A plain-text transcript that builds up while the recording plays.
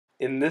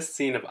In this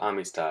scene of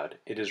Amistad,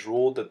 it is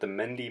ruled that the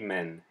Mende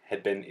men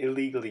had been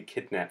illegally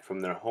kidnapped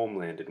from their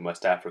homeland in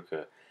West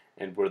Africa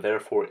and were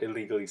therefore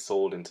illegally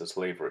sold into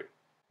slavery.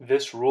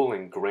 This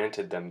ruling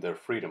granted them their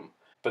freedom,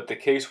 but the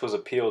case was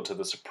appealed to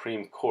the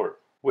Supreme Court,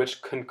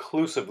 which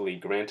conclusively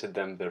granted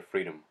them their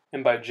freedom.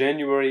 And by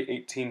January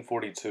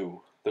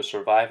 1842, the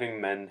surviving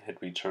men had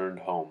returned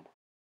home.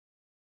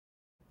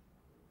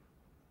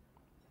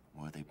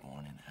 Were they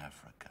born in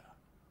Africa?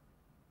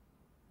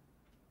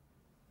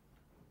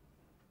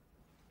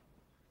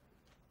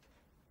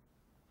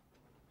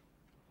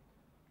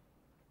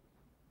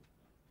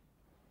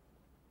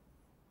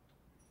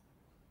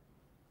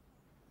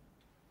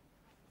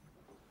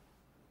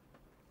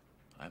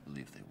 I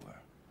believe they were.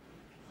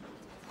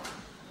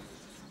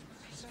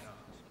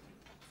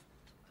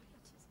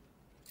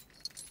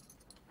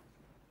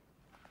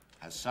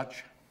 As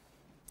such,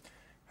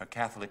 Her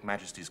Catholic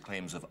Majesty's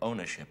claims of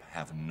ownership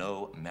have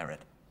no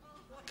merit.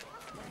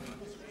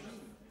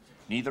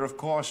 Neither, of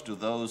course, do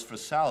those for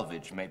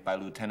salvage made by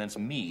Lieutenants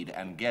Meade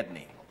and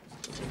Gedney.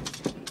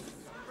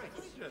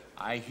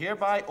 I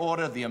hereby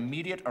order the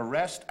immediate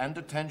arrest and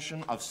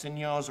detention of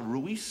Senors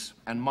Ruiz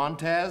and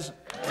Montez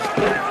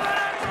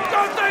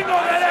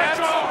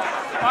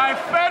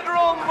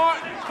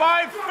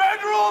by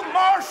federal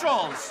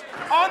marshals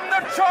on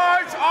the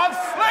charge of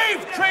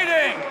slave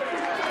trading.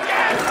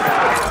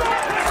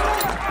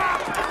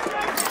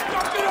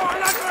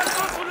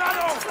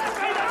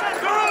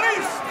 The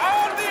release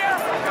of the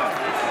Africans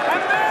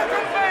and their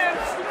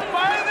conveyance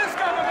by this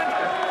government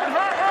at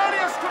her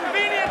earliest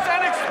convenience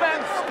and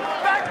expense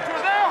back to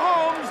their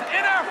homes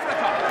in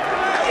Africa.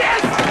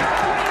 Yes!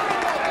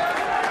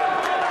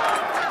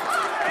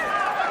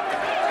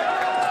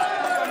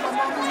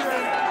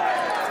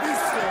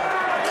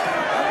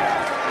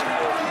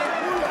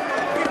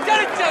 We've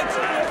done it, Judge!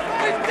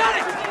 We've done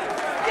it!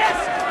 Yes!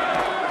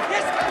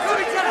 Yes!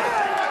 Louis, tell him!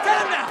 Tell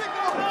him now!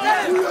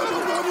 Tell him!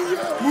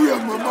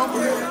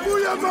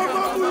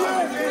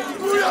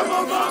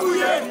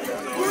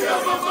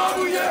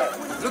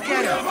 Look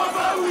at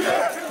him!